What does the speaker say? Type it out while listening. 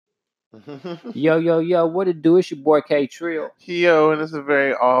Yo, what it do? It's your boy K Trill. Yo, and it's a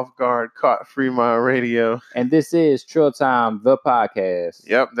very off guard caught Fremont Radio. And this is Trill Time, the podcast.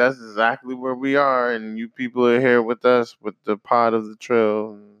 Yep, that's exactly where we are, and you people are here with us with the pod of the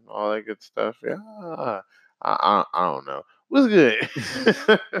Trill and all that good stuff. Yeah, I don't know. What's good?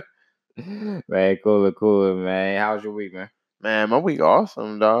 Man, cool, man. How's your week, man? Man, my week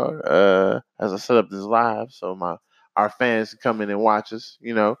awesome, dog. As I set up this live, so our fans can come in and watch us.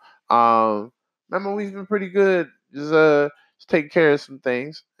 Man, my week's been pretty good. Just taking care of some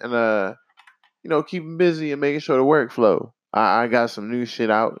things and keeping busy and making sure the workflow. I got some new shit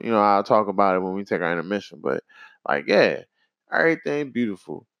out. I'll talk about it when we take our intermission. But everything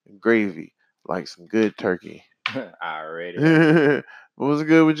beautiful and gravy, like some good turkey. Already. What was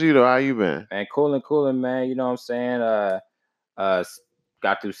good with you though? How you been? Man, cooling, man. You know what I'm saying?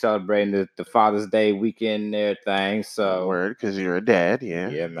 Got through celebrating the Father's Day weekend and everything. So word, because you're a dad, yeah.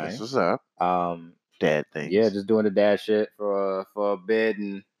 Yeah, man. That's what's up. Dad things. Yeah, just doing the dad shit for a bit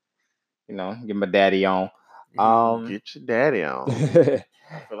and get my daddy on. Get your daddy on. I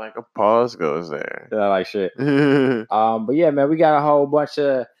feel like a pause goes there. Yeah, like shit. But yeah, man, we got a whole bunch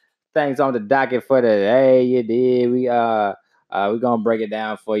of things on the docket for today. You did. We gonna break it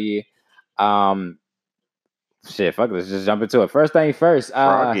down for you. Shit, fuck, let's just jump into it. First thing first.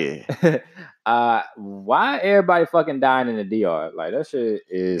 Froggy. Why everybody fucking dying in the DR? Like that shit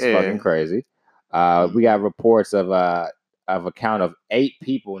is fucking crazy. We got reports of a count of 8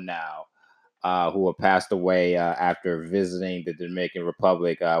 people now who have passed away after visiting the Dominican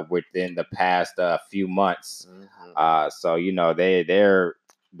Republic within the past few months. Mm-hmm. So they're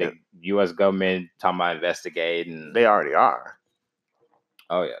the U.S. government talking about investigating. They already are.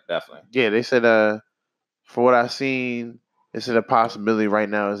 Oh yeah, definitely. Yeah, they said for what I've seen, they said a possibility right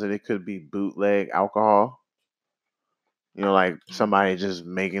now is that it could be bootleg alcohol. Like somebody just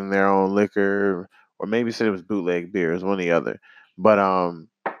making their own liquor, or maybe said it was bootleg beer. It was one or the other. But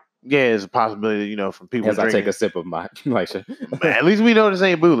yeah, it's a possibility, from people as drinking. I take a sip of my like shit. At least we know this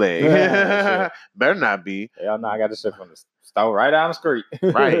ain't bootleg. Better not be. Hell no, I got the shit from the store right down the street.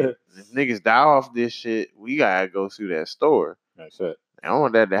 Right. If niggas die off this shit, we gotta go through that store. That's it. I don't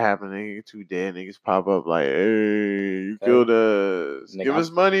want that to happen. Niggas too dead. Niggas pop up like, hey, you killed us. Nigga, give us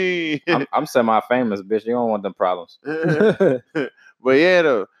money. I'm semi-famous, bitch. You don't want them problems. But yeah,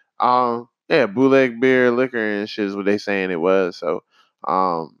 though. Bootleg beer, liquor, and shit is what they saying it was. So,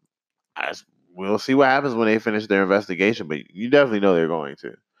 we'll see what happens when they finish their investigation. But you definitely know they're going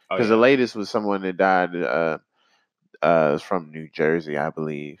to, because the latest was someone that died. From New Jersey, I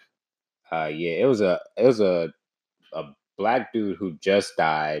believe. It was a black dude who just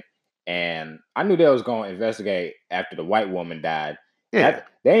died, and I knew they was going to investigate after the white woman died. Yeah,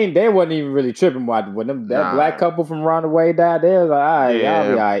 they wasn't even really tripping when that black couple from around the way died. They was like, all right, y'all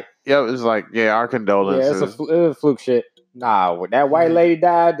be all right. Yeah, it was like, our condolences. Yeah, it was a fluke shit. Nah, when that white lady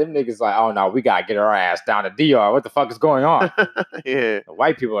died, them niggas like, oh no, we gotta get her ass down to DR. What the fuck is going on? Yeah, the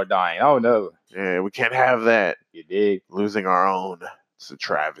white people are dying. Oh no. Yeah, we can't have that. You dig? Losing our own. It's a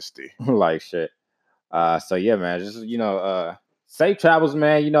travesty. Like shit. So yeah, man, just safe travels,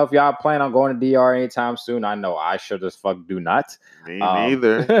 man. If y'all plan on going to DR anytime soon, I know I sure as fuck do not. Me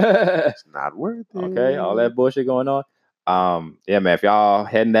neither. It's not worth it. Okay, all that bullshit going on. Yeah, man, if y'all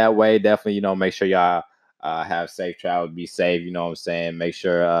heading that way, definitely, make sure y'all have safe travel, be safe, you know what I'm saying? Make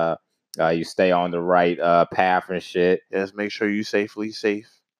sure you stay on the right path and shit. Yes, make sure you safely safe.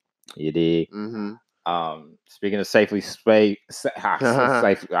 You dig? Mm-hmm. Speaking of safely safe, I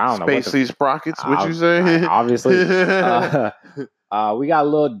don't know. Spacely sprockets, what you say? Obviously. We got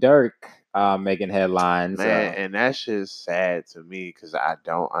Lil Durk making headlines. Man, and that shit's sad to me because I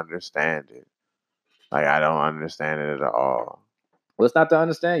don't understand it. Like, I don't understand it at all. What's not to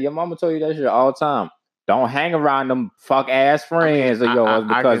understand? Your mama told you that shit all the time. Don't hang around them fuck ass friends of yours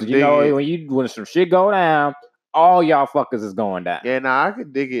because when some shit go down, all y'all fuckers is going down. Yeah, I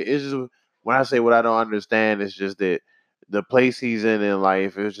can dig it. It's just when I say what I don't understand, it's just that the place he's in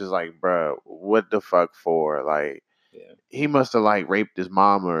life is just like, bro, what the fuck for? Like, he must have like raped his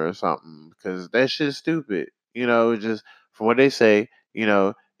mama or something because that shit's stupid. Just from what they say,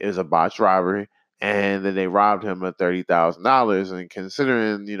 it was a botched robbery. And then they robbed him of $30,000. And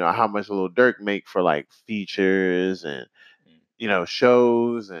considering, how much Lil Durk make for like features and,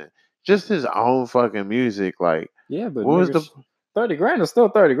 shows and just his own fucking music, like, but what was the 30 grand is still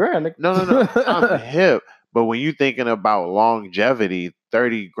 30 grand. No. I'm hip. But when you thinking about longevity,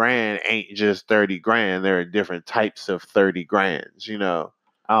 30 grand ain't just 30 grand. There are different types of 30 grands,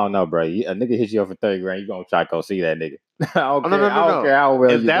 I don't know, bro. A nigga hit you up for 30 grand, you gonna try to go see that nigga. I don't care how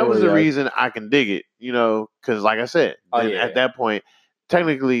well if that was the reason, I can dig it, because like I said, at that point,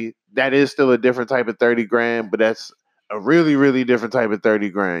 technically that is still a different type of 30 grand, but that's a really, really different type of 30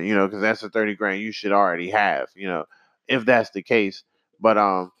 grand, you know, because that's a 30 grand you should already have, you know, if that's the case. But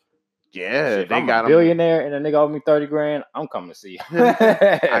yeah, shit, if they I'm got a billionaire and a nigga owe me 30 grand, I'm coming to see you.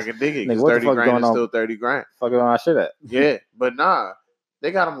 I can dig it because 30 grand is still 30 grand. Fucking on my shit at. Yeah, but nah,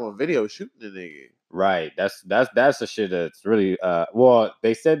 they got him on video shooting the nigga. Right. That's the shit that's really well,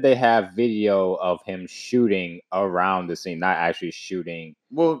 they said they have video of him shooting around the scene, not actually shooting.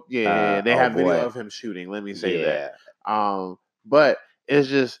 Well, yeah, they have video of him shooting. Let me say that. But it's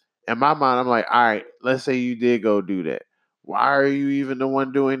just in my mind, I'm like, all right, let's say you did go do that. Why are you even the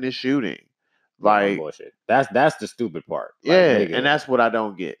one doing the shooting? Like bullshit. That's the stupid part. Yeah, like, and that's what I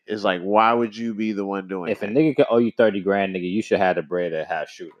don't get. It's like, why would you be the one doing if a nigga could owe you 30 grand, nigga, you should have the bread to have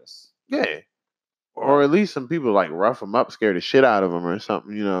shooters. Yeah. Or at least some people like rough them up, scare the shit out of them or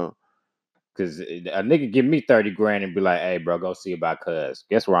something, you know. Because a nigga give me 30 grand and be like, hey, bro, go see about cuz.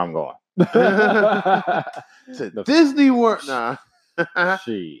 Guess where I'm going? To Disney World. Nah.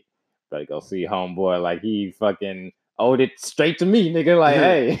 Shit. Better go see homeboy like he fucking owed it straight to me, nigga. Like,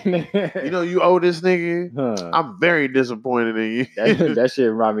 hey. You know, you owe this nigga. I'm very disappointed in you. that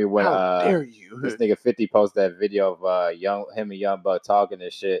shit remind me when how dare you? This nigga 50 posted that video of him and Young Buck talking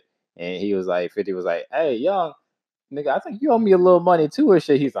and shit. And he was like, 50 was like, hey, Young, nigga, I think you owe me a little money too and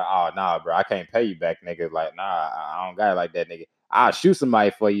shit. He's like, oh, nah, bro, I can't pay you back, nigga. Like, nah, I don't got it like that, nigga. I'll shoot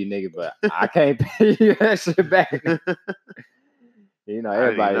somebody for you, nigga, but I can't pay you that shit back. You know,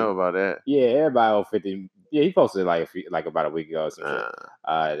 everybody I didn't know about that. Yeah, everybody owe 50. Yeah, he posted like about a week ago or some shit.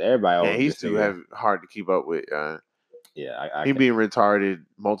 Everybody owes. He's too hard to keep up with. Yeah, he being retarded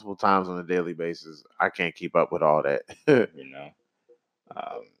multiple times on a daily basis. I can't keep up with all that. You know.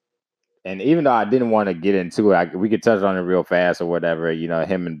 And even though I didn't want to get into it, we could touch on it real fast or whatever. You know,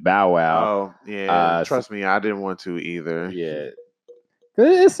 him and Bow Wow. Oh yeah, trust me, I didn't want to either. Yeah,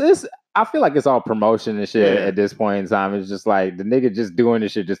 it's. I feel like it's all promotion and shit at this point in time. It's just like the nigga just doing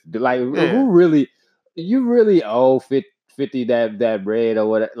this shit. Just like who really, you really owe 50 that bread or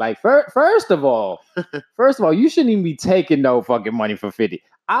whatever. Like first of all, you shouldn't even be taking no fucking money for 50.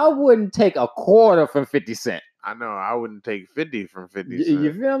 I wouldn't take a quarter from 50 Cent. I know I wouldn't take 50 from 50 Cent.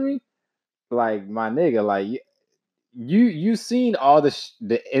 You feel me? Like my nigga, like you seen all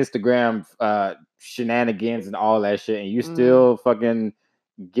the Instagram shenanigans and all that shit, and you still fucking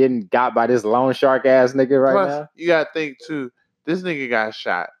getting got by this loan shark ass nigga right now. You gotta think too. This nigga got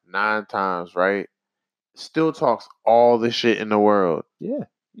shot 9 times, right? Still talks all the shit in the world. Yeah.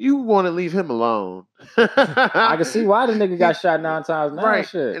 You want to leave him alone. I can see why the nigga got shot 9 times now. Right.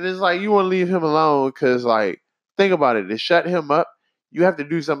 Shit. And it's like you want to leave him alone because, like, think about it. To shut him up, you have to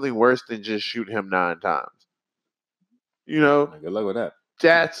do something worse than just shoot him 9 times. You know? Good luck with that.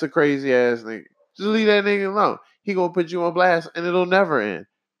 That's a crazy ass nigga. Just leave that nigga alone. He gonna put you on blast and it'll never end.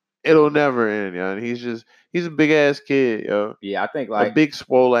 It'll never end, yo. And he's a big ass kid, yo. Yeah, I think like a big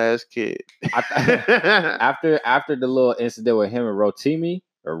swole ass kid. After the little incident with him and Rotimi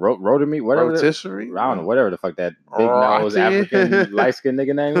or Rotimi, whatever. Rotisserie? I don't know, whatever the fuck that big nose African light skinned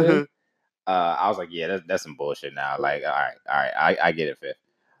nigga name is. I was like, yeah, that's some bullshit now. Like, all right, I get it, Fifth.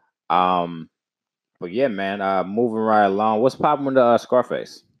 But yeah, man, moving right along. What's popping with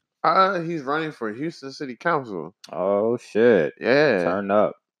Scarface? He's running for Houston City Council. Oh shit! Yeah, turn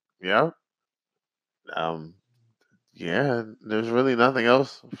up. Yeah. Yeah. There's really nothing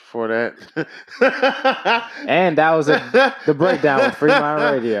else for that. And that was the breakdown with Free Mind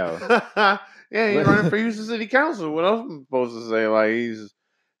Radio. Yeah, he's running for Houston City Council. What else am I supposed to say? Like he's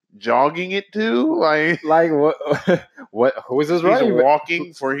jogging it too? Like what? Who is this running? He's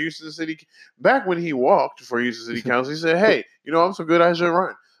walking for Houston City. Back when he walked for Houston City Council, he said, "Hey, you know, I'm so good I should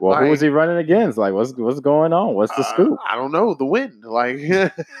run." Well, who was he running against? Like, what's going on? What's the scoop? I don't know. The wind, like,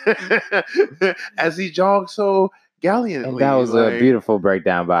 as he jogged so gallantly. And that was a beautiful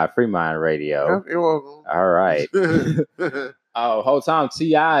breakdown by Free Mind Radio. You're welcome. All right. Whole time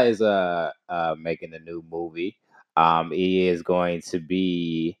T.I. is making a new movie. He is going to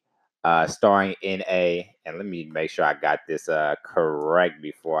be starring in and let me make sure I got this correct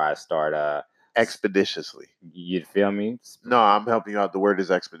before I start expeditiously. You feel me? No, I'm helping you out. The word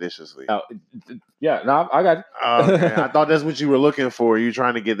is expeditiously. Oh, yeah. No, I got it. Okay. I thought that's what you were looking for. You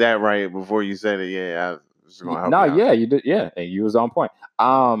trying to get that right before you said it. Yeah, I was gonna help you out. Yeah, you did. Yeah, and you was on point.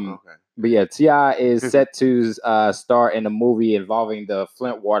 Okay. But yeah, T.I. is set to star in a movie involving the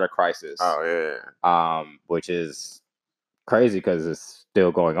Flint water crisis. Oh yeah. Which is crazy because it's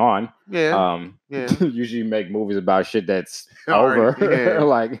still going on. Yeah. Usually make movies about shit that's over,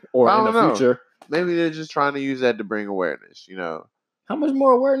 like or in the future. Maybe they're just trying to use that to bring awareness. You know. How much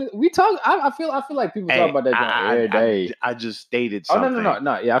more awareness we talk? I feel like people talk about that every day. I just stated something.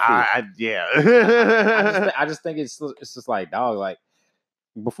 No. Yeah, yeah. I just think it's just like, dog. Like,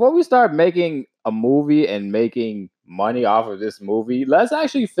 before we start making a movie and making money off of this movie, let's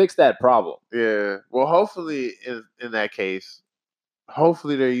actually fix that problem. Yeah. Well, hopefully, in that case,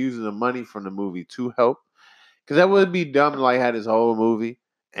 hopefully they're using the money from the movie to help. Because that would be dumb to like have this whole movie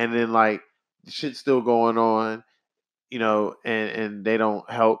and then like shit's still going on, and they don't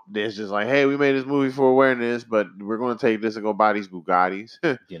help. It's just like, hey, we made this movie for awareness, but we're going to take this and go buy these Bugattis,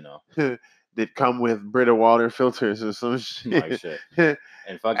 that come with Brita water filters or some shit. Like shit.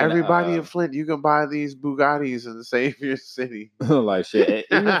 And fucking everybody in Flint, you can buy these Bugattis and save your city. Like shit.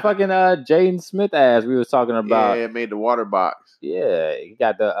 Even fucking Jaden Smith ass we was talking about. Yeah, it made the water box. Yeah, he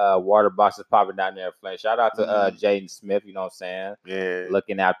got the water boxes popping down there in Flint. Shout out to Jaden Smith, you know what I'm saying? Yeah.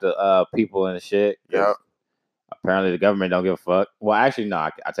 Looking after people and shit. Yep. Apparently the government don't give a fuck. Well, actually, no,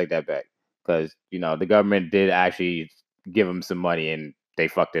 I take that back. Because, the government did actually give them some money and they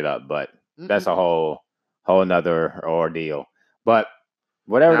fucked it up. But that's a whole nother ordeal. But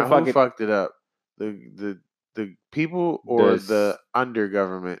whatever now, the fuck who fucked it up? The people or the under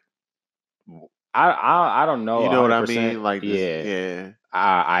government? I don't know. You know 100%. what I mean? Like, yeah.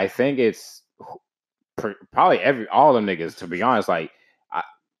 I think it's probably all them niggas. To be honest, like,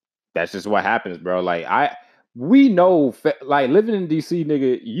 that's just what happens, bro. Like, we know, like, living in DC,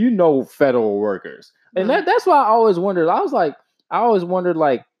 nigga, federal workers, and that's why I always wondered. I always wondered,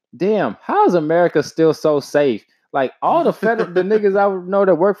 like, damn, how is America still so safe? Like, all the the niggas I know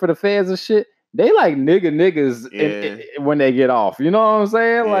that work for the feds and shit, they like niggas when they get off. You know what I'm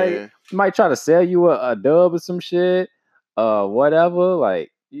saying? Yeah. Like, might try to sell you a dub or some shit, whatever.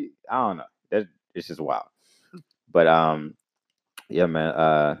 Like, I don't know. It's just wild. But yeah,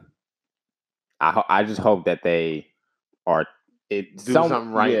 man. I just hope that they are do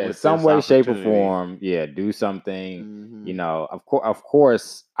something right with some way, shape, or form. Yeah, do something. Mm-hmm. Of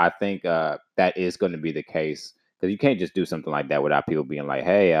course, I think that is going to be the case, because you can't just do something like that without people being like,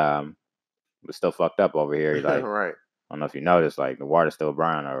 "Hey, we're still fucked up over here." Like, right. I don't know if you noticed, like, the water's still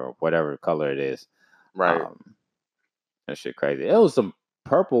brown or whatever color it is. Right. That shit crazy. It was some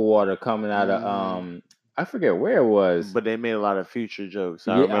purple water coming out of I forget where it was. But they made a lot of future jokes.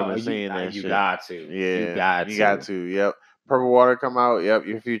 I remember seeing that you shit. got to. Yeah. You got to. Yep. Purple water come out. Yep.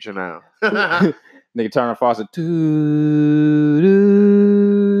 Your future now. Nigga turn on faucet.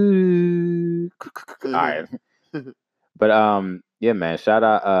 All right. But yeah, man. Shout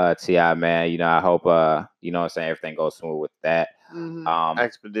out T.I., man. I hope you know what I'm saying, everything goes smooth with that.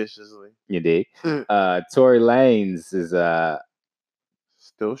 Expeditiously. You did. Tory Lanez is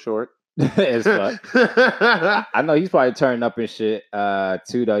still short. as fuck. I know he's probably turning up and shit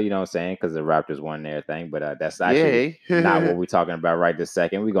too, though, you know what I'm saying, because the Raptors won and everything. But that's actually not what we're talking about right this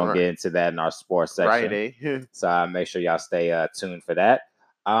second. We're gonna get into that in our sports section. Friday. So make sure y'all stay tuned for that.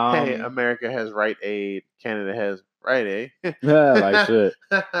 Hey, America has Rite Aid, Canada has Rite Aid. Yeah, like shit.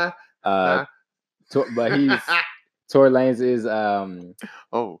 But Tory Lanez is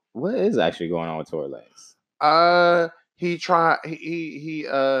what is actually going on with Tory Lanez? He tried. He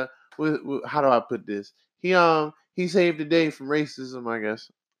how do I put this? He saved the day from racism, I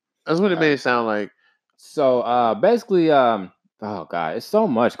guess. That's what it made it sound like. So basically, oh god, it's so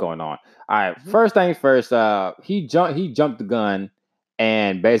much going on. All right, first things first. He jumped the gun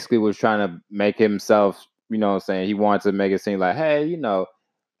and basically was trying to make himself, you know what I'm saying, he wanted to make it seem like, hey,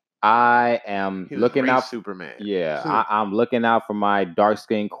 I am looking out. Superman. Yeah, I'm looking out for my dark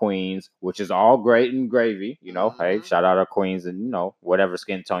skinned queens, which is all great and gravy. Hey, shout out our queens, and whatever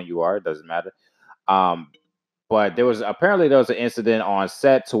skin tone you are, it doesn't matter. But there was an incident on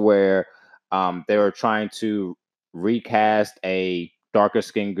set to where they were trying to recast a darker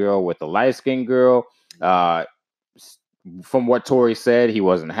skinned girl with a light skinned girl. From what Tory said, he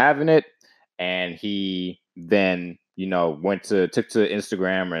wasn't having it, and he then took to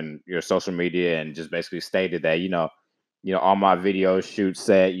Instagram and your social media and just basically stated that all my video shoots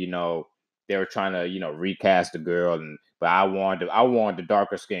said they were trying to recast the girl, but I wanted the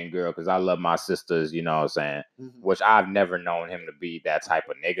darker skinned girl because I love my sisters, you know what I'm saying? Which I've never known him to be that type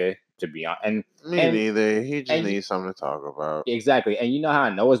of nigga, to be honest. And me neither. He just needs something to talk about. Exactly. And you know how I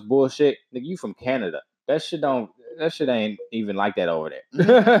know it's bullshit? Nigga, you from Canada. That shit ain't even like that over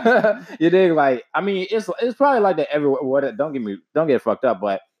there. You dig? Like, I mean, it's probably like that everywhere. Don't get it fucked up,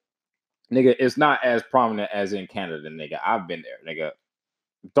 but nigga, it's not as prominent as in Canada, nigga. I've been there, nigga.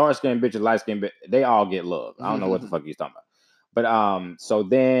 Dark skinned bitches, light skinned bitch, they all get love. I don't know what the fuck he's talking about. But so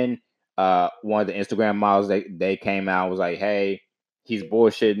then one of the Instagram models, they came out and was like, hey, he's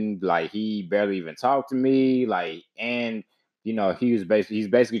bullshitting, like he barely even talked to me, like, and you know, he's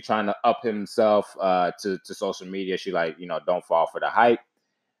basically trying to up himself to social media. She like, you know, don't fall for the hype,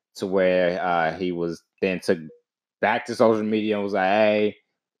 to where he was then took back to social media and was like, hey,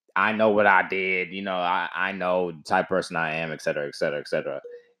 I know what I did, you know, I know the type of person I am, et cetera, et cetera, et cetera.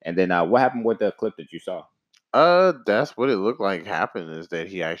 And then what happened with the clip that you saw? That's what it looked like happened, is that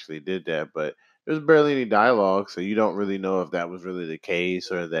he actually did that, but there's barely any dialogue, so you don't really know if that was really the case,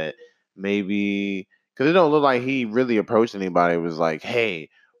 or that maybe, because it don't look like he really approached anybody. It was like, hey,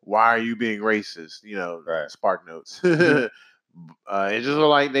 why are you being racist? You know, Right. Spark Notes. It just looked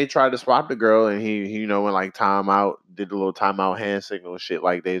like they tried to swap the girl, and he you know, went like timeout, did a little timeout hand signal shit,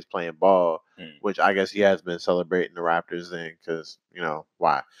 like they was playing ball, which I guess he has been celebrating the Raptors then, because, you know,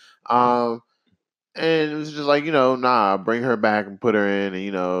 why. And it was just like, you know, nah, bring her back and put her in, and,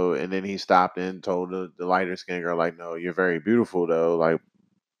 you know, and then he stopped and told the lighter skinned girl, like, no, you're very beautiful though, like,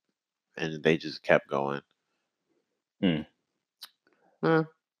 and they just kept going.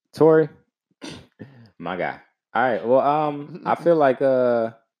 Tori, my guy. All right, well, I feel like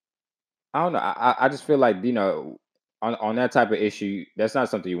I don't know. I just feel like, you know, on that type of issue, that's not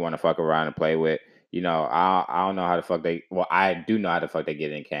something you want to fuck around and play with. You know, I don't know how the fuck they. Well, I do know how the fuck they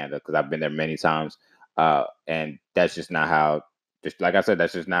get in Canada, because I've been there many times. And that's just not how. Just like I said,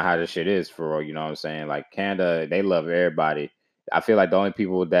 that's just not how this shit is for real. You know what I'm saying? Like, Canada, they love everybody. I feel like the only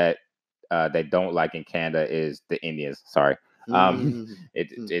people that they don't like in Canada is the Indians. Sorry.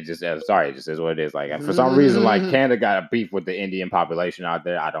 It just sorry, it just is what it is. Like, for some reason, like, Canada got a beef with the Indian population out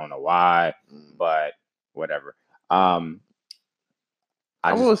there. I don't know why, but whatever. I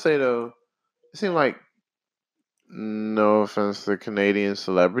will say though, it seemed like, no offense to Canadian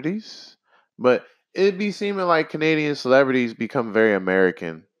celebrities, but it'd be seeming like Canadian celebrities become very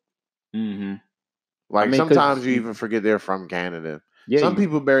American. Like, I mean, sometimes you even forget they're from Canada. Yeah, some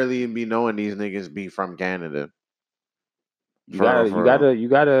people barely even be knowing these niggas be from Canada. You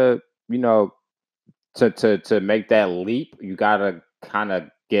gotta, you know, to make that leap, you gotta kind of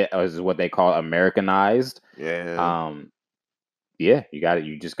get as what they call Americanized. Yeah.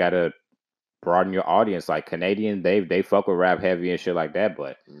 You just gotta broaden your audience. Like, Canadian, they fuck with rap heavy and shit like that,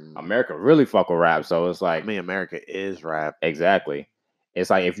 but America really fuck with rap. So it's like, I mean, America is rap. Exactly. It's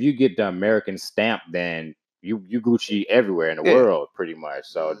like, if you get the American stamp, then you Gucci everywhere in the world, pretty much.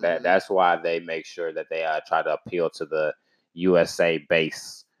 So that's why they make sure that they try to appeal to the USA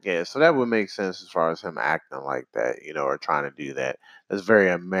base. Yeah, so that would make sense as far as him acting like that, you know, or trying to do that. That's very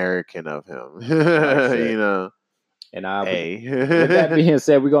American of him, you know. And with that being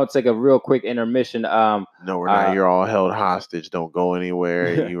said, we're gonna take a real quick intermission. No, we're not. You're all held hostage. Don't go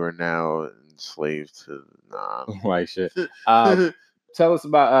anywhere. You are now enslaved to like shit. Tell us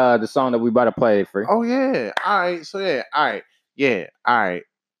about the song that we about to play, Free. Oh yeah. All right. So yeah. All right. Yeah. All right.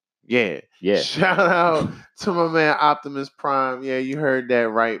 Yeah. Shout out to my man Optimus Prime. Yeah, you heard that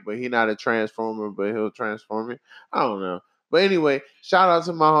right, but he not a transformer, but he'll transform it. I don't know. But anyway, shout out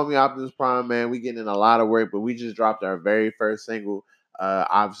to my homie Optimus Prime, man. We getting in a lot of work, but we just dropped our very first single,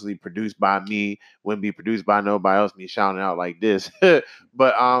 obviously produced by me. Wouldn't be produced by nobody else, me shouting out like this. But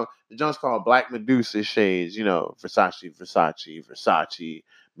the joint's called Black Medusa Shades, you know, Versace,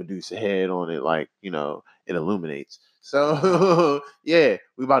 Medusa head on it, like, you know, it illuminates. So yeah,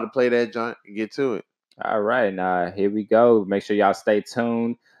 we about to play that joint and get to it. All right, now here we go. Make sure y'all stay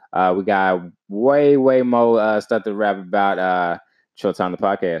tuned. We got way more stuff to rap about. Chill Time the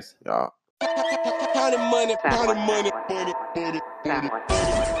podcast, y'all.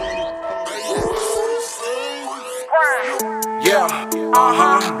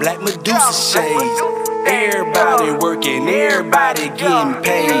 Yeah, Black Medusa shades. Everybody working, everybody getting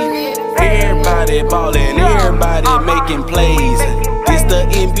paid. Everybody ballin', everybody making plays. This the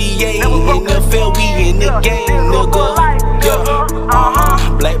NBA, NFL, we in the game, nigga.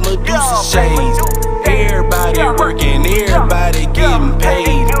 Yeah, Black Medusa shades. Everybody working, everybody getting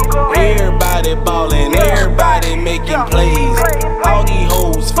paid. Everybody ballin', everybody making plays. All these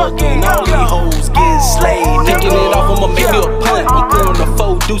hoes fucking, all these hoes getting slayed. Picking it off, I'ma make me a punt. I'm pouring the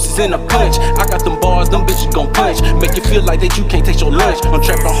 4 deuces in a punch. I got them bars, them bitches gon' punch. Make you feel like that you can't take your lunch. I'm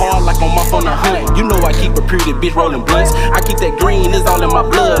trapping hard like I'm off on a hunt. You know I keep a pretty bitch rolling blunts. I keep that green, it's all in my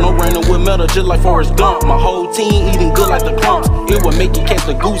blood. I'm running with metal just like Forrest Gump. My whole team eating good like the clumps. It would make you catch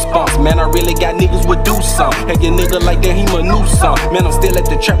the goosebumps. Man, I really got niggas with do some. Hey, your nigga like that, he my new son. Man, I'm still at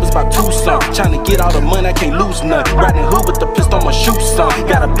the trappers by 2 some. Tryna get all the money, I can't lose none. Riding hood with the pistol on my shoe, son.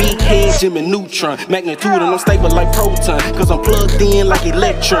 Got a big head, Jimmy Neutron. Magnitude and I'm stable like Proton. Cause I'm plugged in like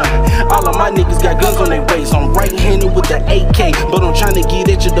Electron. All of my niggas got guns on their waist. I'm right-handed with the AK. But I'm tryna get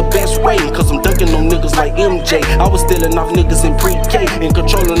at you the best way. Cause I'm dunking on niggas like MJ. I was stealing off niggas in pre-K and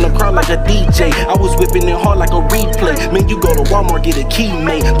controlling the crowd like a DJ. I was whipping it hard like a replay. Man, you go to Walmart, get a key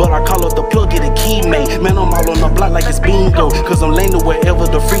made, but I call up the plug, get a key made. Man, I'm all on the block like it's bingo, cause I'm laying to wherever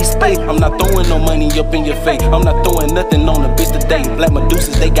the free space. I'm not throwing no money up in your face. I'm not throwing nothing on a bitch today. Black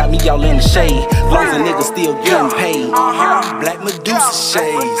Medusas, they got me all in the shade. Long as a nigga still getting paid. Black Medusa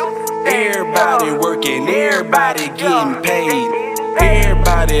shades. Everybody working, everybody getting paid.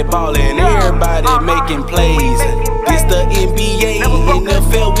 Everybody ballin', everybody making plays. This the NBA,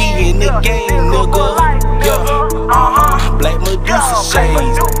 NFL, we in the game, nigga. Yeah, Black Medusa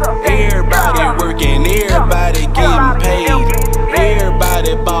shades. Everybody working, everybody getting paid.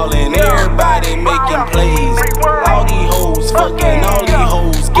 Everybody ballin', everybody making plays. All these hoes fucking, all these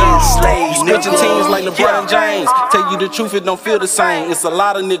hoes getting slayed. Switching teams like LeBron James. Tell you the truth, it don't feel the same. It's a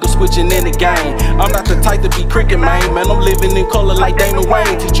lot of niggas switching in the game. I'm not the type to be cricket, man. Man, I'm living in color like Damon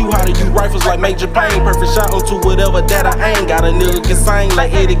Wayne. Teach you how to use rifles like Major Payne. Perfect shot onto whatever that I aim. Got a nigga can sing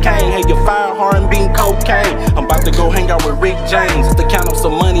like Eddie Kane. Hey, your fire hard and being cocaine. I'm about to go hang out with Rick James to count up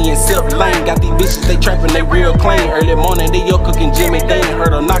some money and self lane. Got these bitches, they trapping, they real clean. Early morning, they up cooking Jimmy Dean.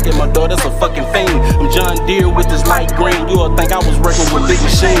 Heard her knocking my door, that's a fucking fiend. I'm John Deere with this light green. You'll think I was working with big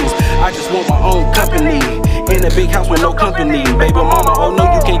machines. I just want my own company. In a big house with no company. Baby mama, oh no,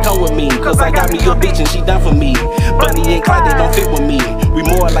 you can't come with me, cause I got me a bitch and she down for me. Bunny and Clyde, they don't fit with me. We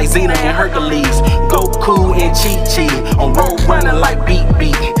more like Xena and Hercules. Goku and Chi-Chi. On road running like Beat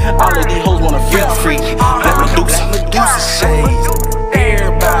Beat. All of these hoes wanna freak. Black Medusa shades.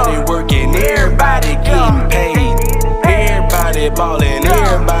 Everybody working, everybody getting paid. Everybody ballin',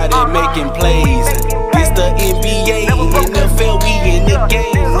 everybody making plays. This the NBA, NFL, we in the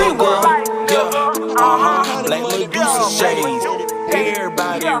game, nigga. Black Medusa shades.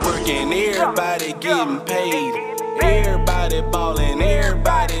 Everybody working, everybody getting paid. Everybody ballin',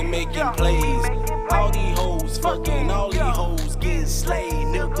 everybody making plays. All these hoes fucking, all these hoes getting slayed,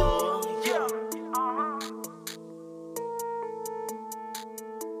 nigga. Yeah.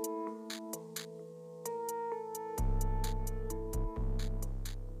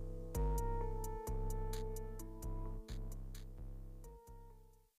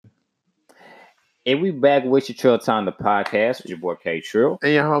 And we back with your Trill Time, the podcast with your boy K Trill.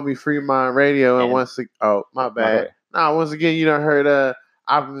 And your homie Free Mind Radio. And once again, oh, my bad. Once again, you done heard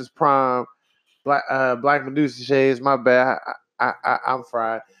Optimus Prime, Black Medusa shades. My bad. I'm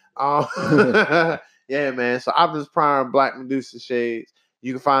fried. Yeah, man. So Optimus Prime, Black Medusa shades.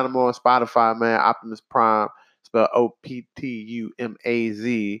 You can find them on Spotify, man. Optimus Prime, spelled OPTUMAZ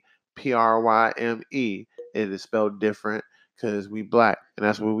PRYME. It is spelled different because we black, and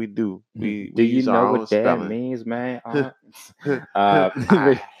that's what we do. Do you know what that means, man?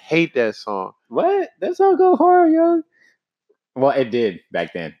 I hate that song. What? That song go hard, yo. Well, it did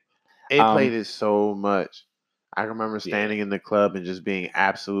back then. It played it so much. I remember standing in the club and just being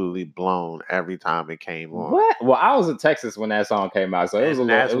absolutely blown every time it came on. What? Well, I was in Texas when that song came out, so it was a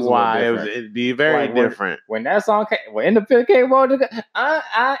little. That's why it'd be very different. When that song came, when Independent came on, IND,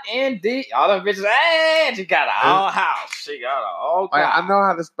 all them bitches, hey, she got a whole house. She got a whole. I know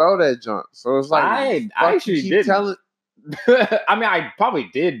how to spell that junk, so it's like I actually didn't. I mean, I probably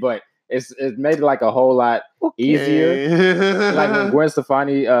did, but it made it like a whole lot easier. Like when Gwen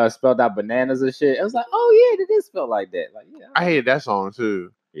Stefani spelled out bananas and shit, it was like, oh yeah, it is spelled like that. Like, yeah, I hated that song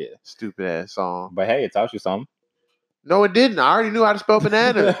too. Yeah, stupid ass song. But hey, it taught you something. No, it didn't. I already knew how to spell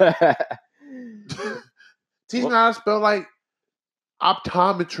banana. Teach me how to spell like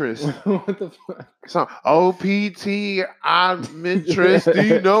optometrist. What the fuck? So OPT optometrist. Do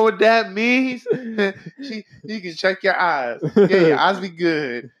you know what that means? You can check your eyes. Yeah, your eyes be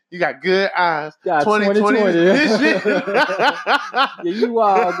good. You got good eyes. 2020. Yeah, you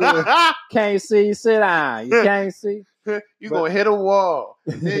all good. Can't see, sit down. You can't see. You gonna hit a wall.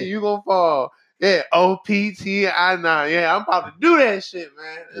 Yeah, you gonna fall. Yeah, OPTI9. Yeah, I'm about to do that shit,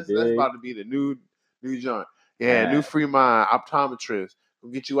 man. That's about to be the new joint. Yeah, new Free Mind optometrist.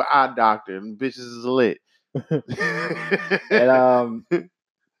 We'll get you an eye doctor. Them bitches is lit. And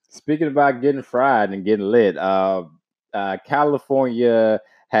speaking about getting fried and getting lit, California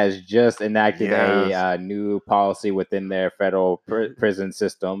has just enacted a new policy within their federal prison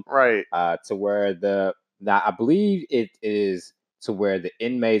system, right? To where now I believe it is to where the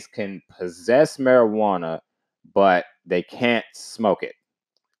inmates can possess marijuana, but they can't smoke it.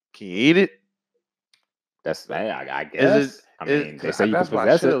 Can you eat it? That's I guess. They say you can possess it.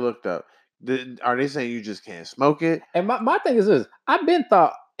 I should have looked up. Are they saying you just can't smoke it? And my thing is this: I've been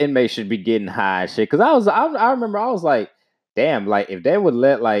thought inmates should be getting high and shit because I remember I was like, damn, like if they would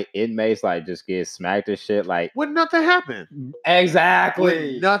let like inmates like just get smacked and shit, like would nothing happen?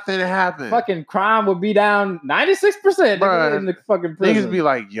 Exactly. Would nothing happen. Fucking crime would be down 96% in the fucking prison. Niggas be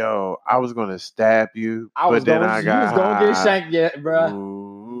like, yo, I was gonna stab you, but then I got you was gonna get shanked yet, bro.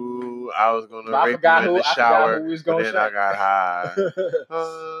 Ooh, I was gonna rape you in the shower, but then I got high.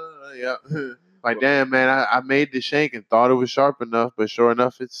 Yep. Like, damn, man, I made the shank and thought it was sharp enough, but sure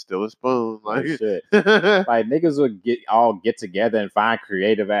enough, it's still a spoon. Like, shit. Like, niggas would get together and find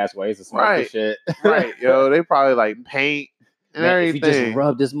creative ass ways to smoke the shit. Right, yo, they probably like paint and everything. If you just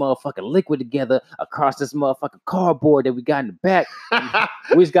rub this motherfucking liquid together across this motherfucking cardboard that we got in the back,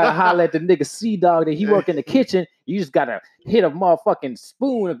 we just gotta holler at the nigga C-Dog that he work in the kitchen. You just gotta hit a motherfucking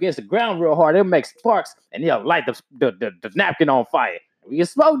spoon against the ground real hard. It'll make sparks and he'll light the napkin on fire. We can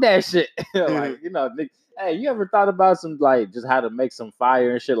smoke that shit. Like, you know, hey, you ever thought about some, like, just how to make some fire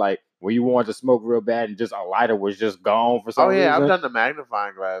and shit? Like, where you wanted to smoke real bad and just a lighter was just gone for some reason? I've done the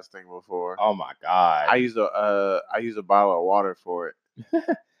magnifying glass thing before. Oh, my God. I use a bottle of water for it.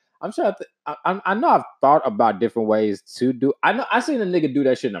 I'm sure. I know I've thought about different ways to do. I seen a nigga do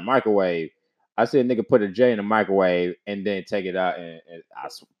that shit in the microwave. I see a nigga put a J in the microwave and then take it out and I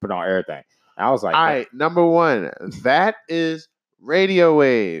put on everything. And I was like, all right, number one, that is radio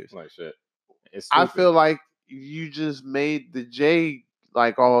waves. Like shit. I feel like you just made the J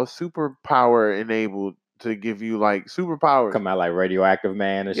like all superpower enabled to give you like superpowers. Come out like Radioactive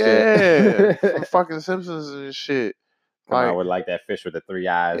Man and shit. Yeah. From fucking Simpsons and shit. Come out with like that fish with the 3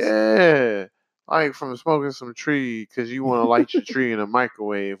 eyes. Yeah. Like from smoking some tree because you want to light your tree in a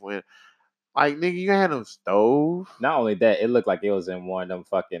microwave when like nigga you had no stove. Not only that, it looked like it was in one of them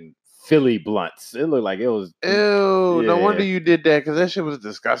fucking Philly blunts. It looked like it was. Ew! Yeah. No wonder you did that because that shit was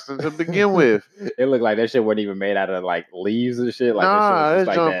disgusting to begin with. It looked like that shit wasn't even made out of like leaves and shit. Like that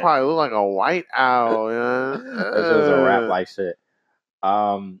shit joint probably looked like a white owl. Yeah, that shit was a rap like shit.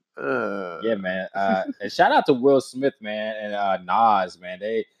 Yeah, man. And shout out to Will Smith, man, and Nas, man.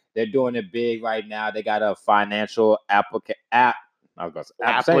 They're doing it big right now. They got a financial application.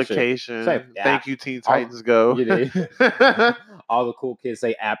 Thank you, Teen Titans Go. All the cool kids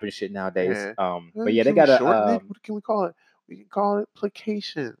say app and shit nowadays. Yeah. But yeah, they got a. What can we call it? We can call it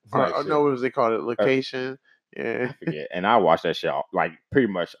placation. Or no, what was they call it? Location. Yeah. I forget. And I watch that shit like pretty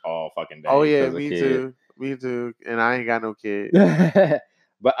much all fucking day. Oh yeah, me too. Me too. And I ain't got no kid.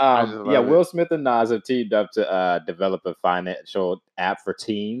 But yeah, Will Smith and Nas have teamed up to develop a financial app for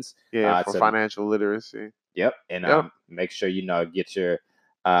teens. Yeah, for financial literacy. Yep, and make sure get your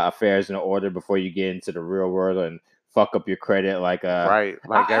affairs in order before you get into the real world and fuck up your credit like everyone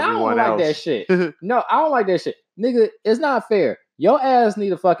else. I don't like that shit. No, I don't like that shit, nigga. It's not fair. Your ass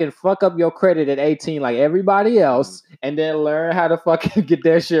need to fucking fuck up your credit at 18 like everybody else, and then learn how to fucking get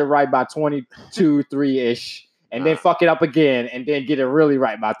that shit right by 22, 3-ish, and then fuck it up again, and then get it really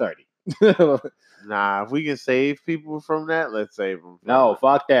right by 30. Nah, if we can save people from that, let's save them. No,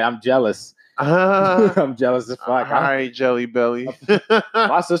 fuck that. I'm jealous. I'm jealous as fuck. All right, Jelly Belly.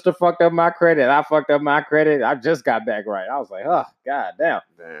 My sister fucked up my credit. I fucked up my credit. I just got back right. I was like, oh, god damn.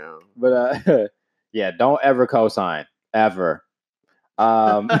 But yeah, don't ever co-sign. Ever.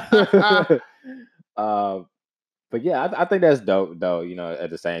 But yeah, I think that's dope though, at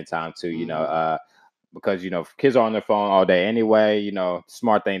the same time too, because kids are on their phone all day anyway.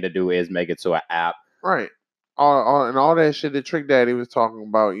 Smart thing to do is make it to an app. Right. All that shit that Trick Daddy was talking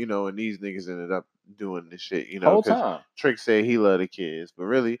about, and these niggas ended up doing this shit, whole time. Trick said he loved the kids, but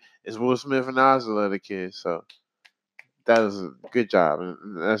really it's Will Smith and Nas that love the kids. So that was a good job.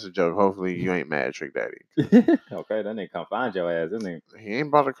 And that's a joke. Hopefully you ain't mad at Trick Daddy. Okay, then they come find your ass, isn't he? He ain't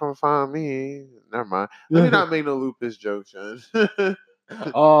about to come find me. Never mind. Let me not make no lupus jokes, son.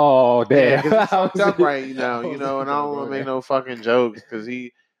 Oh, damn. Yeah, he's fucked up right now, and I don't want to make no fucking jokes because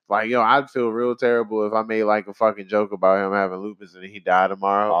he, like, I'd feel real terrible if I made like a fucking joke about him having lupus and he died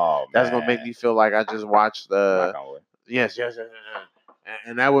tomorrow. Oh, that's gonna make me feel like I just watched yes.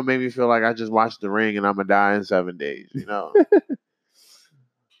 And that would make me feel like I just watched The Ring and I'm gonna die in 7 days,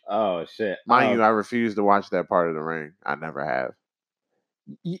 Oh shit! Mind you, I refuse to watch that part of The Ring. I never have.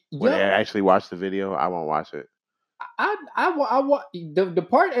 When I actually watch the video, I won't watch it. I the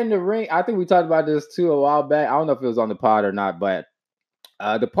part in The Ring. I think we talked about this too a while back. I don't know if it was on the pod or not, but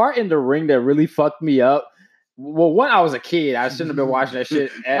the part in The Ring that really fucked me up. Well, when I was a kid, I shouldn't have been watching that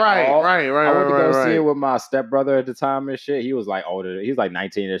shit at all. Right. I went to go see it with my stepbrother at the time and shit. He was like older. He was like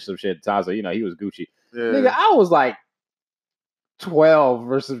 19 or some shit at the time, so he was Gucci. Yeah. Nigga, I was like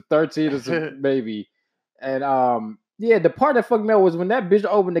 12 or some 13 or some maybe. And yeah, the part that fucked me up was when that bitch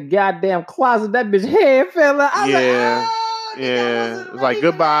opened the goddamn closet, that bitch head fell out. I was like, it was like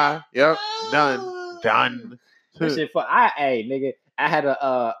goodbye. Yep, done. That shit fuck. Hey, nigga, I had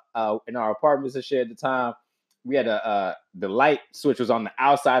in our apartments and shit at the time. We had the light switch was on the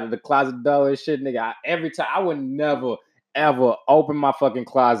outside of the closet door and shit, nigga. Every time I would never ever open my fucking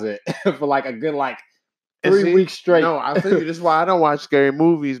closet for like a good 3 weeks straight. No, I feel you. That's why I don't watch scary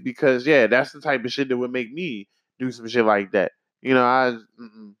movies because that's the type of shit that would make me do some shit like that. You know,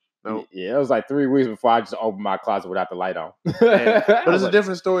 no. Yeah, it was like 3 weeks before I just opened my closet without the light on. But it's a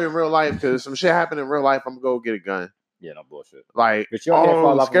different story in real life because some shit happened in real life. I'm gonna go get a gun. Yeah, no bullshit. Like,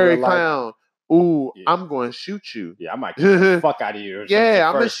 scary clown. Ooh, I'm going to shoot you. Yeah, I might get the fuck out of you. Yeah,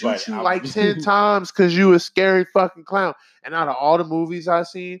 I'm going to shoot you like 10 times because you a scary fucking clown. And out of all the movies I've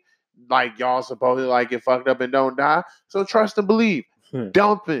seen, like, y'all supposedly get fucked up and don't die. So trust and believe.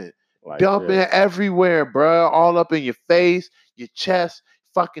 Dumping. Dumping everywhere, bro. All up in your face, your chest,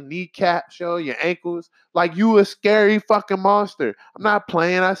 fucking kneecaps, your ankles. Like, you a scary fucking monster. I'm not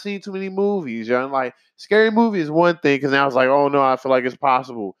playing. I've seen too many movies, Like, scary movie is one thing because now it's like, oh no, I feel like it's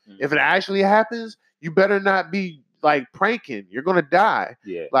possible. If it actually happens, you better not be like pranking. You're gonna die.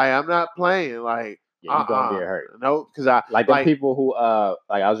 Yeah. Like, I'm not playing. Like, you're gonna get hurt. No, because I like the people who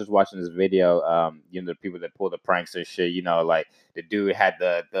like I was just watching this video. The people that pull the pranks and shit. Like the dude had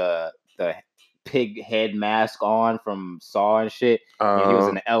the pig head mask on from Saw and shit. And he was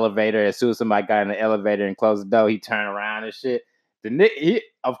in the elevator. As soon as somebody got in the elevator and closed the door, he turned around and shit.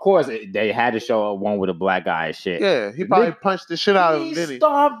 Of course, they had to show one with a black guy and shit. Yeah, he probably punched the shit out of him. He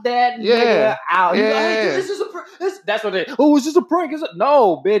stomped that nigga out. Yeah, like, hey, this is a prank. That's what they. Oh, it's just a prank.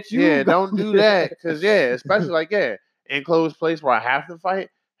 No, bitch. Don't do that. Because especially enclosed place where I have to fight.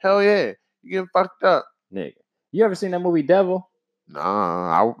 Hell yeah, you getting fucked up, nigga. You ever seen that movie Devil?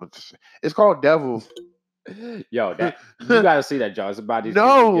 Nah, it's called Devil. Yo, you gotta see that, Joe. It's about these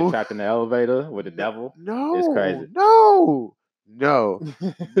people get trapped in the elevator with the devil. No, it's crazy. No.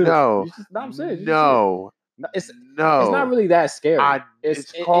 I'm saying, no. It's not really that scary.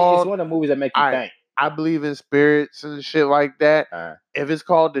 It's one of the movies that make you think. I believe in spirits and shit like that. If it's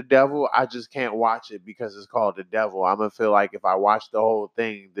called The Devil, I just can't watch it because it's called The Devil. I'm gonna feel like if I watch the whole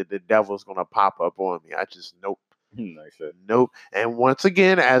thing, that the devil's gonna pop up on me. I just nope. Nope. And once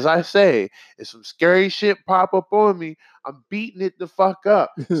again, as I say, if some scary shit pop up on me, I'm beating it the fuck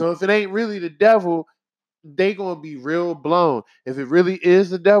up. So if it ain't really the devil, they gonna be real blown. If it really is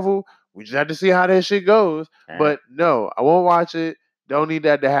the devil, we just have to see how that shit goes. But no, I won't watch it. Don't need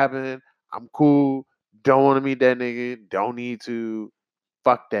that to happen. I'm cool. Don't want to meet that nigga. Don't need to.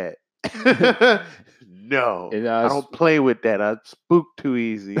 Fuck that. No, I don't play with that. I spook too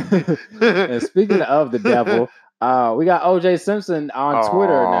easy. And speaking of the devil, we got OJ Simpson on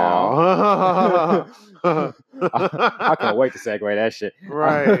Twitter now. I can't wait to segue that shit.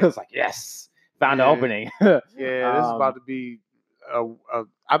 Right. It's like, yes, found the opening. This is about to be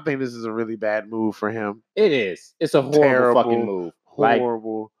I think this is a really bad move for him. It is. It's a horrible fucking move.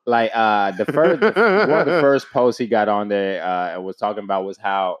 Horrible. One of the first posts he got on there and was talking about was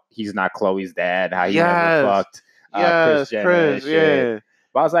how he's not Chloe's dad, how he never fucked Kris Jenner and shit.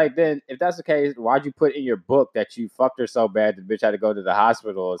 But I was like, then if that's the case, why'd you put in your book that you fucked her so bad the bitch had to go to the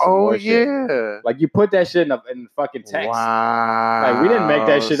hospital or some more shit? Like you put that shit in the fucking text. Wow. Like we didn't make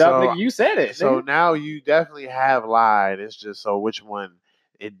that shit up, nigga. You said it. So now you definitely have lied. It's just so which one?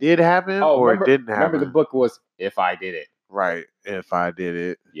 It did happen or it didn't happen? Remember the book was If I Did It. Right. If I did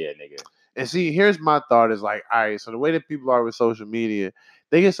it. Yeah, nigga. And see, here's my thought is like, all right, so the way that people are with social media,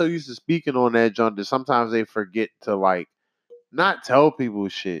 they get so used to speaking on that junk that sometimes they forget to like not tell people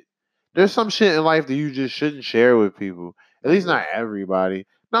shit. There's some shit in life that you just shouldn't share with people. At least not everybody.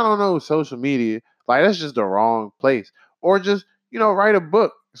 Not on social media. Like that's just the wrong place. Or just, write a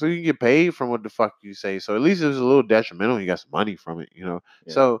book so you can get paid from what the fuck you say. So at least it was a little detrimental. You got some money from it, Yeah.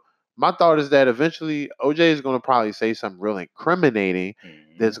 So my thought is that eventually OJ is going to probably say something real incriminating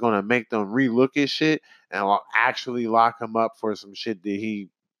that's going to make them relook at shit and actually lock him up for some shit that he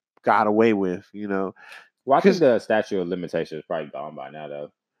got away with, Well, I think the statute of limitations is probably gone by now,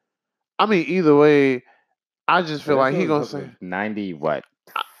 though. I mean, either way, I just feel like he's going to say 90 what?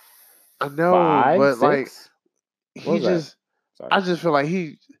 I know, 5, but 6? Like he just I just feel like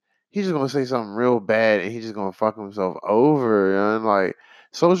he's just going to say something real bad and he's just going to fuck himself over, and like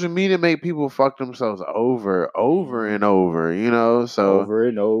social media make people fuck themselves over and over, so over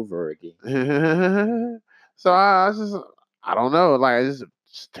and over again. So I don't know, like it's just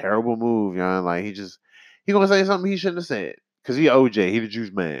a terrible move, like he gonna say something he shouldn't have said because he OJ, he the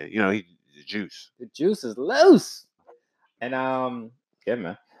juice man, he the juice. The juice is loose, and yeah,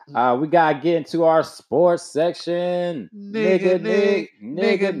 man. We gotta get into our sports section, nigga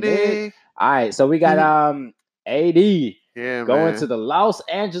Nick. All right, so we got AD. Yeah, Going man. to the Los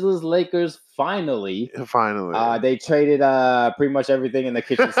Angeles Lakers finally. Finally. They traded pretty much everything in the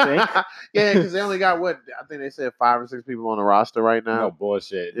kitchen sink. Yeah, because they only got what? I think they said 5 or 6 people on the roster right now. No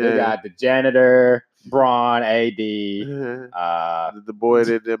bullshit. Yeah. They got the janitor, Braun, AD. The boy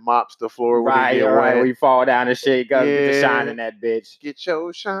that mops the floor when it get wet. We fall down and shit. Gotta get the shine in that bitch. Get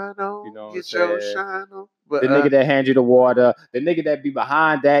your shine on. You know Get your shine on. But, the nigga that hands you the water, the nigga that be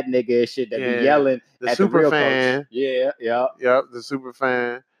behind that nigga and shit, that be yelling the at super the real fan. coach. Yeah, Yep, the super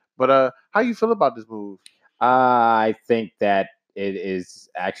fan. But how you feel about this move? I think that it is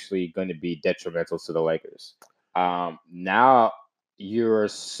actually going to be detrimental to the Lakers. Now you're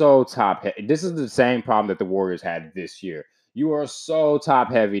so top heavy. This is the same problem that the Warriors had this year. You are so top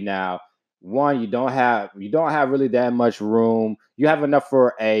heavy now. One, you don't have really that much room. You have enough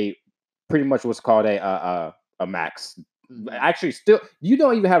for a pretty much what's called a max. Actually, still, you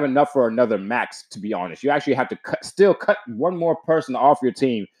don't even have enough for another max, to be honest. You actually have to cut one more person off your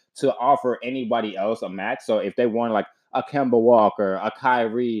team to offer anybody else a max. So if they want like a Kemba Walker, a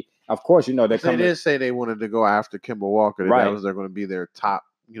Kyrie, of course, they did say they wanted to go after Kemba Walker. Right. That was going to be their top,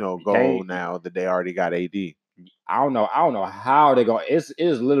 goal now that they already got AD. I don't know how they're going. It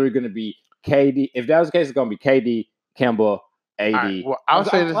is literally going to be KD. If that was the case, it's going to be KD, Kemba, AD. Right, well,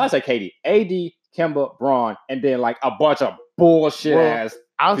 I say KD, AD, Kemba, Braun, and then like a bunch of bullshit ass.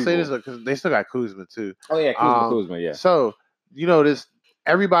 I'll say this because they still got Kuzma too. Oh yeah, Kuzma, yeah. So this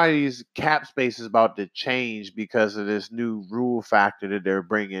everybody's cap space is about to change because of this new rule factor that they're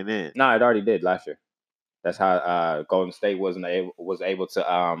bringing in. No, it already did last year. That's how Golden State was able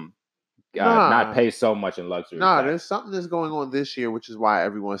to not pay so much in luxury. There's something that's going on this year, which is why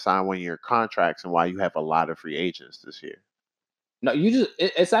everyone signed 1-year contracts and why you have a lot of free agents this year. No,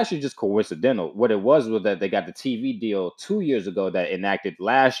 it's actually just coincidental. What it was that they got the TV deal 2 years ago that enacted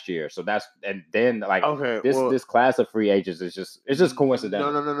last year. So this class of free agents is just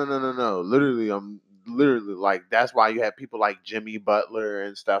coincidental. No. Literally, like that's why you have people like Jimmy Butler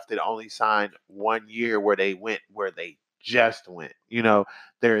and stuff that only signed 1 year where they just went.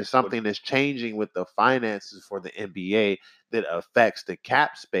 There is something that's changing with the finances for the NBA that affects the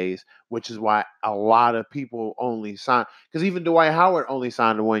cap space, which is why a lot of people only sign. Because even Dwight Howard only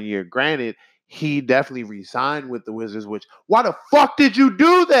signed a 1 year. Granted, he definitely re-signed with the Wizards. Which, why the fuck did you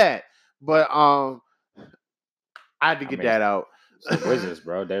do that? But I had to get that out. The Wizards,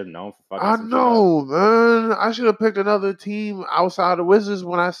 bro, they're known for fucking. I know, man. I should have picked another team outside the Wizards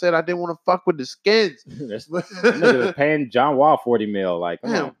when I said I didn't want to fuck with the Skins. Nigga was paying John Wall $40 million. Like,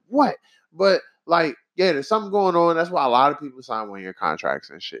 man, what? But like, yeah, there's something going on. That's why a lot of people sign 1 year contracts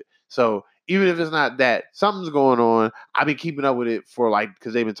and shit. So even if it's not that, something's going on. I've been keeping up with it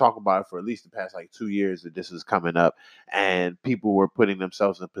because they've been talking about it for at least the past 2 years that this is coming up, and people were putting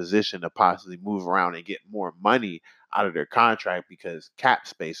themselves in a position to possibly move around and get more money out of their contract because cap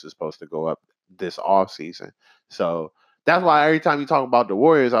space is supposed to go up this off season. So that's why every time you talk about the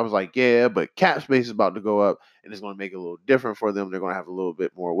Warriors, I was like, yeah, but cap space is about to go up, and it's going to make it a little different for them. They're going to have a little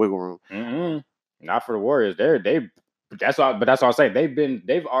bit more wiggle room. Mm-hmm. Not for the Warriors. That's what I'm saying.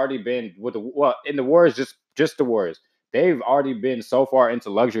 They've already been with in the Warriors, just the Warriors. They've already been so far into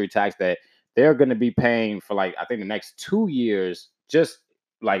luxury tax that they're going to be paying for I think the next 2 years, just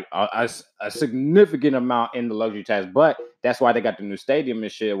like a significant amount in the luxury tax. But that's why they got the new stadium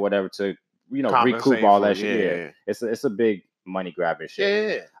and shit, whatever, to recoup all that shit. Yeah. It's a big money grabbing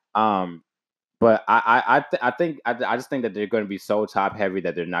shit. Yeah. But I just think that they're going to be so top heavy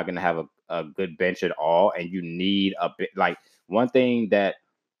that they're not going to have a good bench at all, and you need a bit. Like, one thing that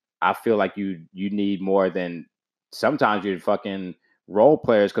I feel like you need more than sometimes your fucking role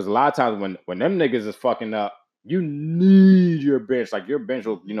players, because a lot of times when them niggas is fucking up, you need your bench. Like, your bench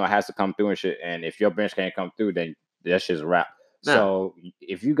will has to come through and shit, and if your bench can't come through, then that shit's a wrap. No. So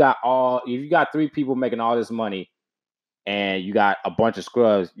if you got 3 people making all this money, and you got a bunch of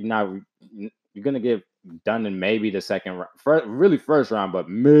scrubs, you're gonna get done in maybe the second round, really first round, but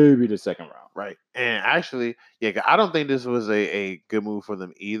maybe the second round. Right. And actually, yeah, I don't think this was a good move for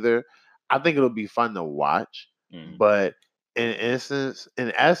them either. I think it'll be fun to watch, but in essence,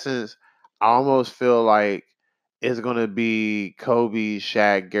 I almost feel like it's gonna be Kobe,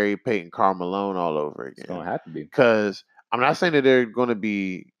 Shaq, Gary Payton, Karl Malone all over again. It's gonna have to be, because I'm not saying that they're gonna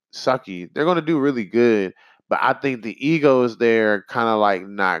be sucky. They're gonna do really good, but I think the egos there kind of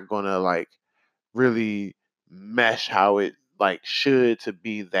not gonna really mesh how it should to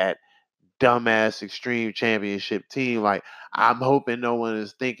be that dumbass extreme championship team. I'm hoping no one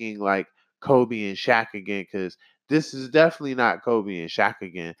is thinking Kobe and Shaq again, because this is definitely not Kobe and Shaq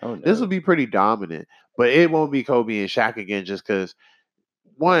again. Oh, no. This will be pretty dominant, but it won't be Kobe and Shaq again just because,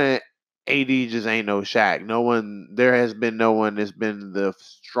 one, AD just ain't no Shaq. There has been no one that's been the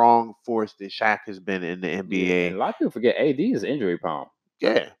strong force that Shaq has been in the NBA. Yeah, and a lot of people forget AD is injury prone.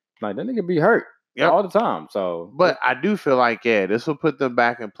 Yeah. Like, that nigga be hurt all the time. So, but I do feel like, this will put them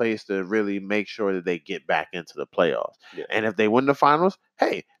back in place to really make sure that they get back into the playoffs. Yeah. And if they win the finals,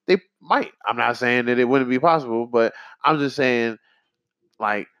 hey, they might. I'm not saying that it wouldn't be possible, but I'm just saying,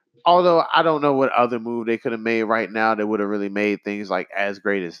 like, although I don't know what other move they could have made right now that would have really made things like as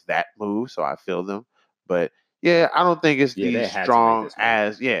great as that move. So I feel them. But I don't think it's I don't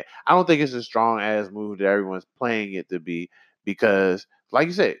think it's a strong ass move that everyone's playing it to be, because like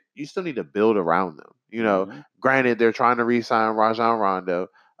you said, you still need to build around them. You know, granted, they're trying to re-sign Rajon Rondo.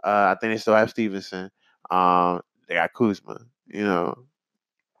 I think they still have Stevenson. They got Kuzma. You know,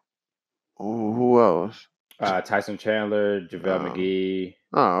 who else? Tyson Chandler, JaVale McGee.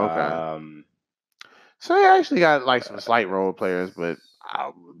 Oh, okay. So they actually got like some slight role players, but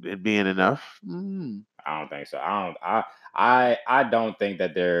it being enough. I don't think so. I don't think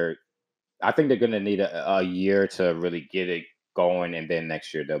that they're. I think they're gonna need a year to really get it going, and then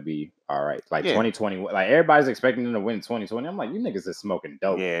next year they'll be all right. Like 2020, like everybody's expecting them to win 2020. I'm like, you niggas is smoking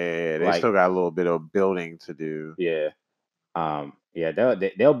dope. Yeah, they still got a little bit of building to do. Yeah,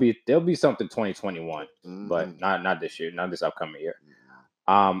 they'll be something 2021, but not this year, not this upcoming year.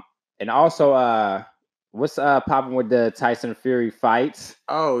 And also, what's popping with the Tyson Fury fights?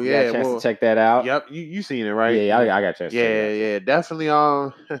 Oh you got a chance to check that out? Yep, you seen it, right? Yeah, I got a chance. Yeah, definitely.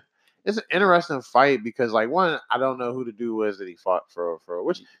 It's an interesting fight because, like, one, I don't know who the dude was that he fought for,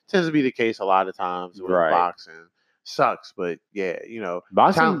 which tends to be the case a lot of times with boxing. Sucks, but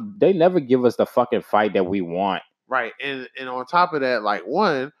boxing, they never give us the fucking fight that we want. Right, and on top of that, like,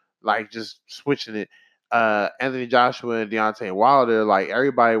 one, like, just switching it, Anthony Joshua and Deontay Wilder, like,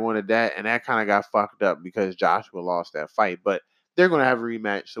 everybody wanted that, and that kind of got fucked up because Joshua lost that fight. But they're gonna have a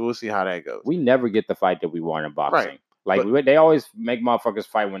rematch, so we'll see how that goes. We never get the fight that we want in boxing. Right. Like, they always make motherfuckers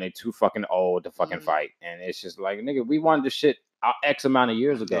fight when they too fucking old to fucking fight, and it's just like, nigga, we wanted this shit X amount of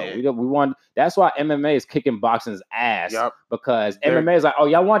years ago. We want. That's why MMA is kicking boxing's ass, because MMA is like, oh,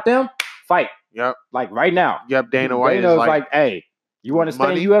 y'all want them? Fight. Yep. Like right now. Yep. Dana White is like, hey, you want to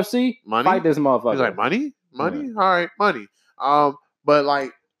stay in UFC? Money? Fight this motherfucker. He's like, money? Yeah. All right, money. But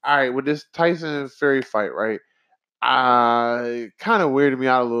like, all right, with this Tyson Fury fight, right? Kind of weirded me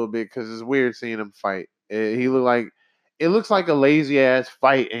out a little bit because it's weird seeing him fight. It looks like a lazy ass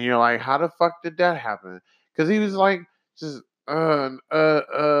fight, and you're like, how the fuck did that happen? Because he was like, just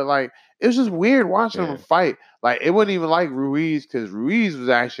like, it was just weird watching him fight. Like, it wasn't even like Ruiz, because Ruiz was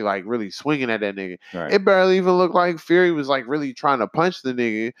actually like really swinging at that nigga. Right. It barely even looked like Fury was like really trying to punch the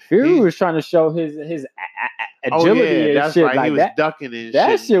nigga. Fury was trying to show his agility and shit. Right. Like, he was ducking and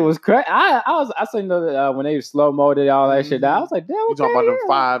that shit was crazy. I seen when they slow moed all that shit. I was like, damn. You talking about the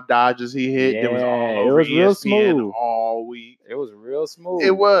 5 dodges he hit? Yeah, that was all over real smooth all week. It was real smooth.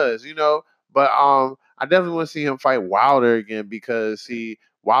 It was, but I definitely want to see him fight Wilder again, because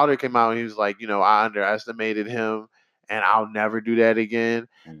Wilder came out and he was like, I underestimated him and I'll never do that again.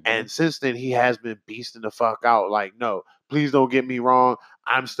 And since then, he has been beasting the fuck out. Like, no, please don't get me wrong.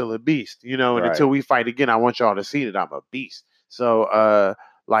 I'm still a beast, and until we fight again, I want y'all to see that I'm a beast. So,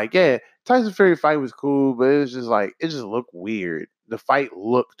 Tyson Fury fight was cool, but it just looked weird. The fight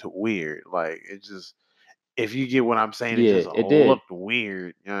looked weird. Like, it just, if you get what I'm saying, it looked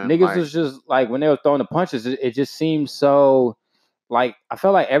weird. Niggas was just like, when they were throwing the punches, it just seemed so, like, I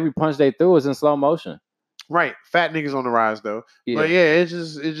felt like every punch they threw was in slow motion. Right, fat niggas on the rise though. Yeah. But it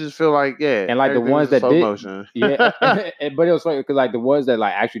just feel like and like the ones that did, motion. But it was funny because like the ones that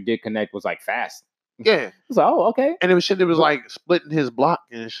like actually did connect was like fast. Yeah, it's like, oh, okay. And it was shit that was like splitting his block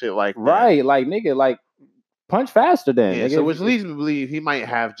and shit like that. Right, like nigga, like punch faster than. Yeah, so which leads me to believe he might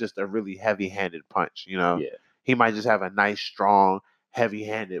have just a really heavy-handed punch. Yeah, he might just have a nice, strong,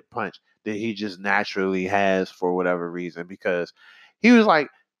 heavy-handed punch that he just naturally has for whatever reason, because he was like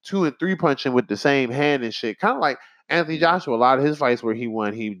 2 and 3 punching with the same hand and shit. Kind of like Anthony Joshua. A lot of his fights where he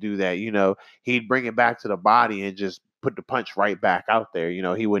won, he'd do that. He'd bring it back to the body and just put the punch right back out there.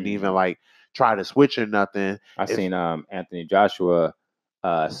 He wouldn't even like try to switch or nothing. I seen Anthony Joshua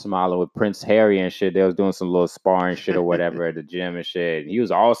smiling with Prince Harry and shit. They was doing some little sparring shit or whatever at the gym and shit. And he was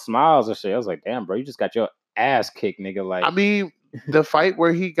all smiles and shit. I was like, damn, bro, you just got your ass kicked, nigga. Like, I mean, the fight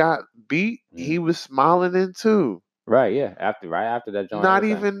where he got beat, he was smiling in too. Right, yeah. Right after that joint. Not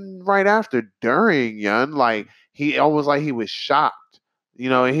even right after, during, like he almost like he was shocked,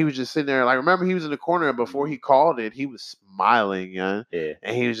 and he was just sitting there. Like, remember, he was in the corner, and before he called it, he was smiling, and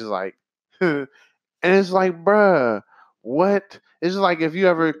he was just like, and it's like, bruh, what? It's just like if you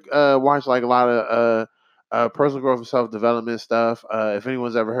ever watch like a lot of personal growth and self-development stuff. If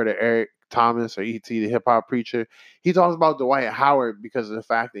anyone's ever heard of Eric Thomas or E.T., the hip-hop preacher, he talks about Dwight Howard because of the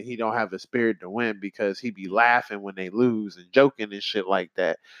fact that he don't have a spirit to win, because he be laughing when they lose and joking and shit like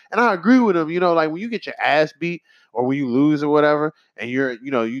that. And I agree with him. Like when you get your ass beat or when you lose or whatever, and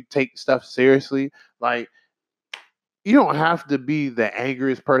you take stuff seriously, like you don't have to be the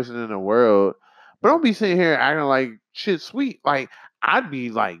angriest person in the world, but don't be sitting here acting like shit sweet. Like I'd be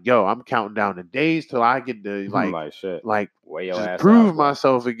like, yo, I'm counting down the days till I get to shit. Weigh your just ass prove out, bro.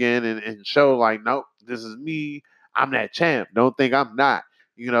 myself again and show like, nope, this is me. I'm that champ. Don't think I'm not.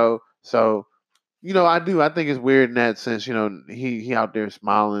 So I do. I think it's weird in that sense. He out there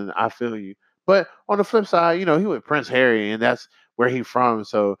smiling. I feel you. But on the flip side, he with Prince Harry, and that's where he from.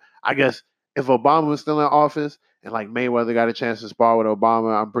 So I guess if Obama was still in office and like Mayweather got a chance to spar with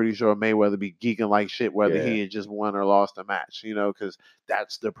Obama, I'm pretty sure Mayweather be geeking like shit whether he had just won or lost a match. Because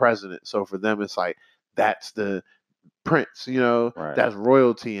that's the president. So for them, it's like that's the prince, right. That's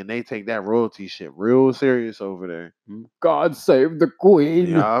royalty, and they take that royalty shit real serious over there. God save the queen.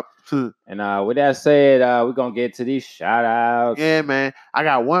 Yup. And with that said, we're gonna get to these shout outs. Yeah, man. I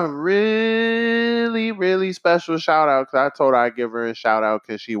got one really, really special shout out because I told her I'd give her a shout out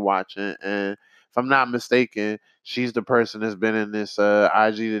because she watching. And if I'm not mistaken, she's the person that's been in this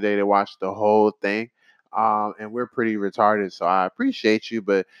IG today that watched the whole thing. And we're pretty retarded, so I appreciate you.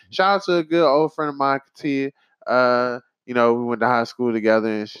 But shout out to a good old friend of mine, Katia. We went to high school together,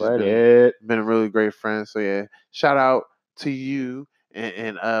 and she's been a really great friend. So yeah, shout out to you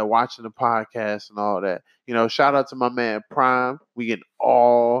and watching the podcast and all that. Shout out to my man Prime. We get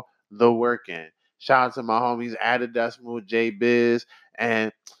all the work in. Shout out to my homies Added Decimal, J Biz,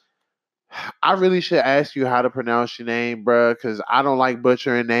 and I really should ask you how to pronounce your name, bro, because I don't like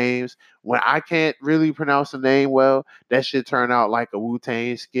butchering names. When I can't really pronounce a name well, that shit turn out like a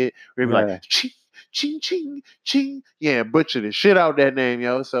Wu-Tang skit. Where be like, ching, ching, ching, ching. Yeah, butcher the shit out that name,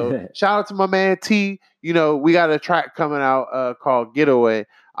 yo. So shout out to my man T. We got a track coming out called Getaway.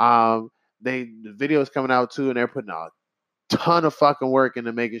 The video's coming out too, and they're putting out a ton of fucking work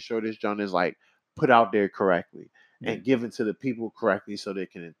into making sure this joint is like put out there correctly and given to the people correctly so they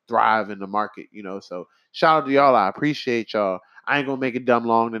can thrive in the market, So shout out to y'all. I appreciate y'all. I ain't gonna make it dumb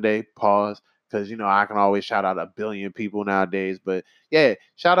long today. Pause. Because, I can always shout out a billion people nowadays. But yeah,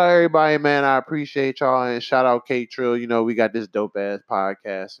 shout out everybody, man. I appreciate y'all. And shout out Kate Trill. We got this dope ass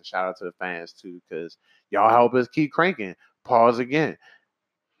podcast. And shout out to the fans too, because y'all help us keep cranking. Pause again.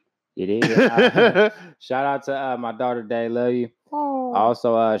 It is. Shout out to my daughter Day, love you.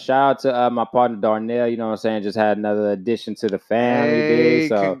 Also, shout out to my partner Darnell. You know what I'm saying? Just had another addition to the family. Hey,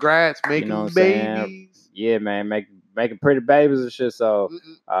 so congrats, making babies. Yeah, man, making pretty babies and shit. So,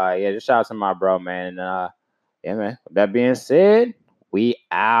 yeah, just shout out to my bro, man. And yeah, man. With that being said, we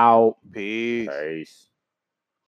out. Peace.